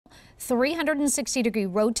360-degree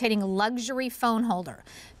rotating luxury phone holder.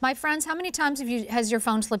 My friends, how many times has your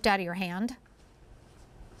phone slipped out of your hand?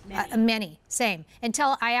 Many, same.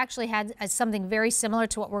 Until I actually had something very similar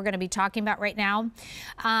to what we're going to be talking about right now.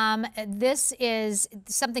 This is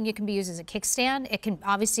something you can be used as a kickstand. It can,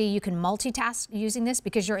 obviously, you can multitask using this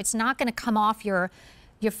because it's not going to come off your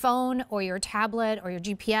phone or your tablet or your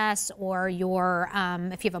GPS or your,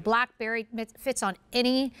 if you have a BlackBerry, it fits on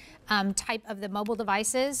any type of the mobile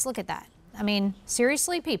devices. Look at that. I mean,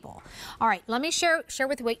 seriously, people. All right, let me share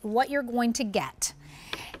with you what you're going to get.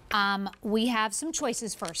 We have some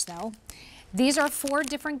choices first, though. These are 4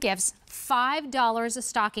 different gifts. $5 a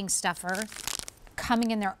stocking stuffer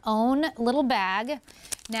coming in their own little bag.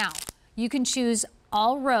 Now, you can choose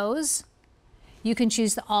all rose. You can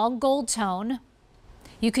choose the all gold tone.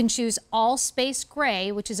 You can choose all space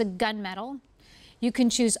gray, which is a gunmetal. You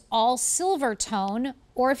can choose all silver tone,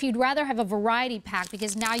 or if you'd rather have a variety pack,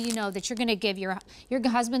 because now you know that you're going to give your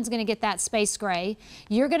husband's going to get that space gray.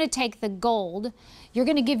 You're going to take the gold. You're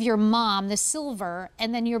going to give your mom the silver,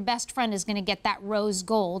 and then your best friend is going to get that rose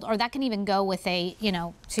gold, or that can even go with a, you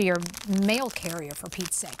know, to your mail carrier, for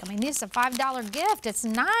Pete's sake. I mean, this is a $5 gift. It's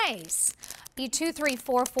nice.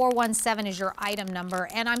 E234417 is your item number,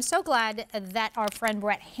 and I'm so glad that our friend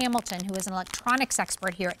Brett Hamilton, who is an electronics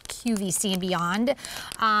expert here at QVC and Beyond,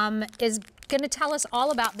 is going to tell us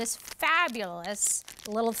all about this fabulous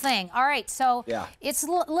little thing. All right, so it's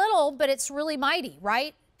little, but it's really mighty,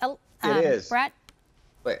 right? It is. Brett?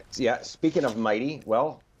 Yeah, speaking of mighty,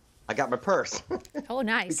 well, I got my purse. Oh,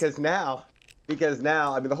 nice. Because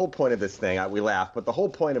now, I mean, the whole point of this thing, we laugh, but the whole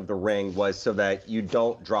point of the ring was so that you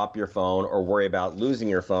don't drop your phone or worry about losing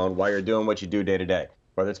your phone while you're doing what you do day to day.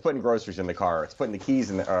 Whether it's putting groceries in the car, or it's putting the keys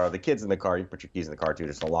in the kids in the car. You put your keys in the car too,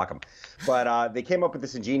 just don't lock them. But they came up with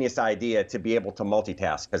this ingenious idea to be able to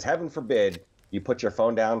multitask, because heaven forbid you put your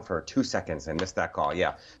phone down for 2 seconds and miss that call.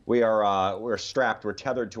 Yeah, we're strapped, we're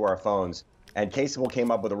tethered to our phones, and Caseable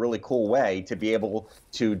came up with a really cool way to be able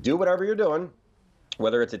to do whatever you're doing,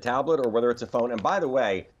 whether it's a tablet or whether it's a phone. And by the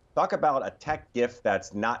way, talk about a tech gift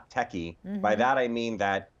that's not techie. By that I mean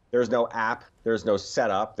that there's no app, there's no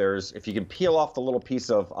setup. If you can peel off the little piece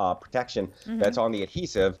of protection that's on the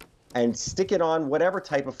adhesive and stick it on whatever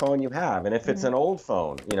type of phone you have. And if it's an old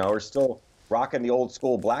phone, you know, or still rocking the old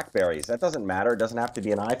school Blackberries, that doesn't matter. It doesn't have to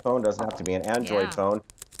be an iPhone, doesn't have to be an Android phone.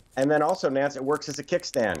 And then also, Nance, it works as a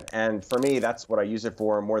kickstand. And for me, that's what I use it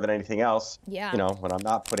for more than anything else. Yeah. You know, when I'm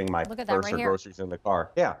not putting my purse or groceries in the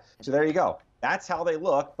car. Yeah. So there you go. That's how they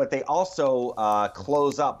look, but they also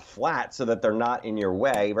close up flat so that they're not in your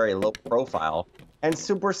way, very low profile, and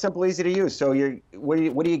super simple, easy to use. So what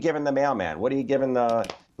are you giving the mailman? What are you giving the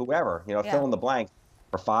whoever? You know, fill in the blank.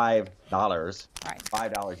 For $5,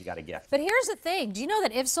 $5 you got a gift. But here's the thing. Do you know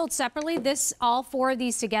that if sold separately, all 4 of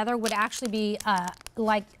these together would actually be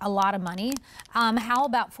like a lot of money? How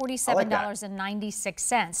about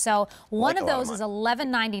 $47.96? So one of those is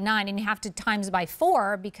 $11.99, and you have to times by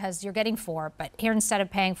 4 because you're getting 4. But here, instead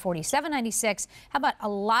of paying $47.96, how about a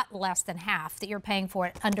lot less than half that you're paying for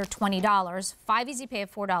it, under $20? 5 easy pay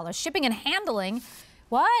of $4. Shipping and handling.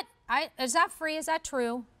 What? Is that free? Is that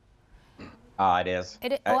true? It is.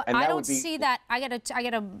 I don't see that. I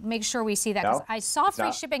gotta make sure we see that, because I saw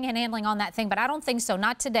free shipping and handling on that thing, but I don't think so.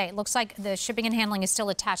 Not today. It looks like the shipping and handling is still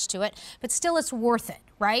attached to it, but still, it's worth it,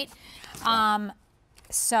 right?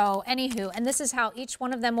 So anywho, and this is how each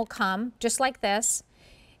one of them will come, just like this,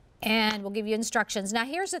 and we'll give you instructions. Now,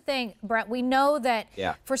 here's the thing, Brett. We know that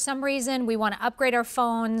for some reason we want to upgrade our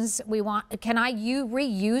phones. Can you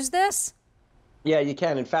reuse this? Yeah, you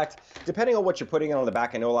can. In fact, depending on what you're putting on the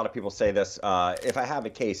back, I know a lot of people say this, if I have a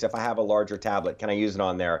case, if I have a larger tablet, can I use it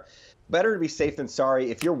on there? Better to be safe than sorry.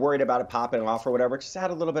 If you're worried about it popping off or whatever, just add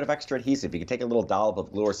a little bit of extra adhesive. You can take a little dollop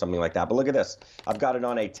of glue or something like that. But look at this. I've got it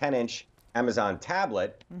on a 10-inch Amazon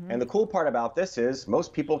tablet. And the cool part about this is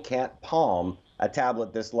most people can't palm a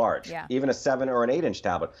tablet this large, even a 7 or an 8-inch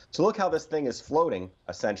tablet. So look how this thing is floating,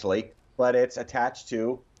 essentially, but it's attached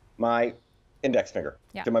to my index finger,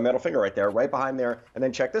 to my middle finger right there, right behind there. And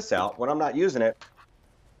then check this out. When I'm not using it,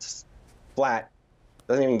 it's flat,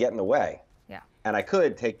 doesn't even get in the way. And I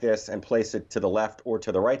could take this and place it to the left or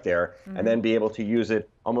to the right there, and then be able to use it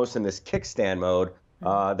almost in this kickstand mode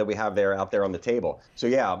that we have out there on the table. So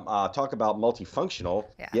talk about multifunctional,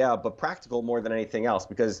 but practical more than anything else,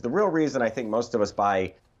 because the real reason I think most of us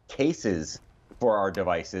buy cases for our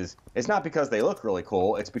devices is not because they look really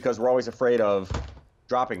cool, it's because we're always afraid of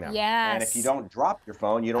dropping them. And if you don't drop your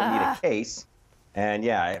phone, you don't need a case. And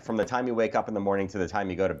yeah, from the time you wake up in the morning to the time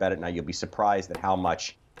you go to bed at night, you'll be surprised at how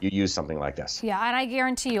much you use something like this. Yeah, and I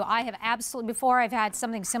guarantee you, I have absolutely, before I've had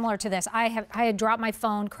something similar to this, I had dropped my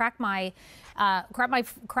phone, cracked, oh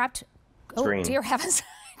Screen. dear heavens,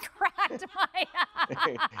 cracked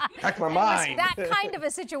my mind. That kind of a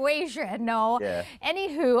situation, no. Yeah.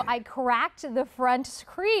 Anywho, I cracked the front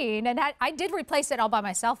screen, and I did replace it all by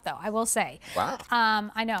myself, though, I will say. Wow.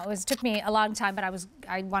 I know, it took me a long time, but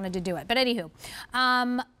I wanted to do it. But anywho,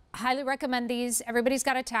 highly recommend these. Everybody's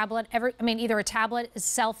got a tablet. Either a tablet, a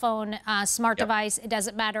cell phone, smart device. It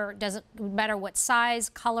doesn't matter. Doesn't matter what size,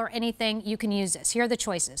 color, anything. You can use this. Here are the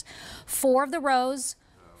choices: 4 of the rose,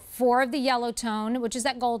 4 of the yellow tone, which is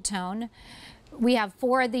that gold tone. We have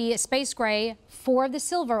 4 of the space gray, 4 of the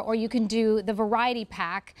silver, or you can do the variety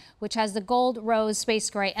pack, which has the gold, rose, space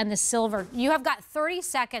gray, and the silver. You have got 30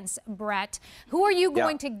 seconds, Brett. Who are you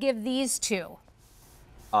going to give these to?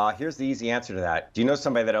 Here's the easy answer to that. Do you know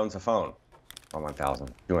somebody that owns a phone?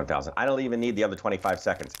 1,000, 2,000. I don't even need the other 25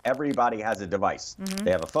 seconds. Everybody has a device.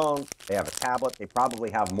 They have a phone, they have a tablet, they probably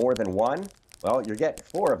have more than one. Well, you're getting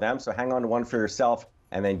 4 of them, so hang on to one for yourself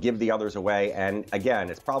and then give the others away. And again,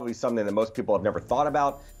 it's probably something that most people have never thought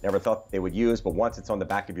about, never thought they would use, but once it's on the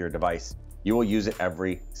back of your device, you will use it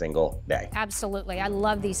every single day. Absolutely. I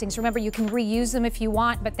love these things. Remember, you can reuse them if you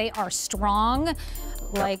want, but they are strong.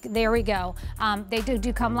 Like, there we go. They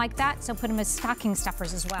do come like that, so put them as stocking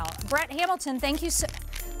stuffers as well. Brett Hamilton, thank you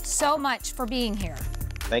so much for being here.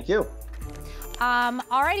 Thank you.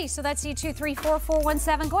 Alrighty, so that's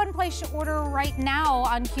E2344417. Go ahead and place your order right now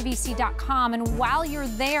on QVC.com. And while you're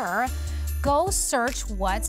there, go search what's